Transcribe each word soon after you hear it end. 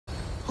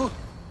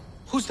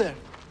Who's there?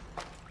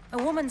 A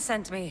woman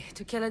sent me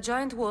to kill a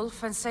giant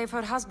wolf and save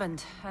her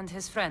husband and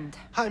his friend.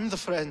 I'm the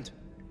friend.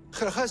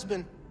 Her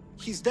husband,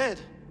 he's dead.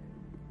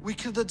 We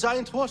killed a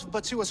giant wolf,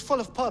 but she was full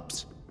of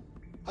pups.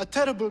 A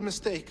terrible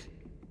mistake.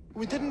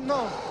 We didn't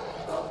know.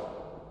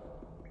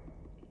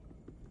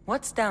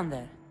 What's down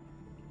there?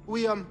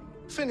 We,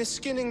 finished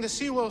skinning the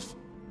sea-wolf,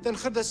 then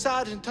heard a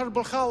sad and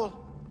terrible howl.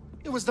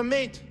 It was the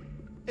mate.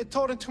 It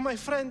tore into my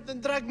friend,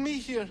 then dragged me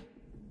here.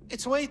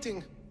 It's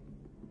waiting.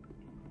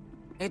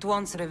 It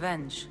wants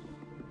revenge.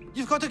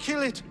 You've got to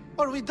kill it,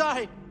 or we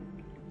die.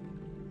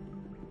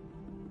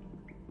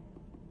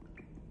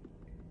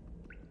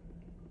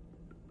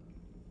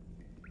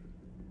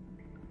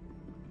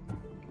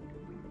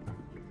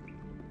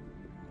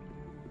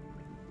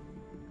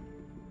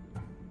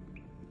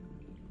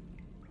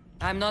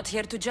 I'm not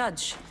here to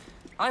judge.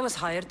 I was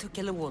hired to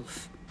kill a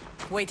wolf.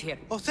 Wait here.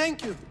 Oh,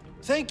 thank you.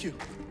 Thank you.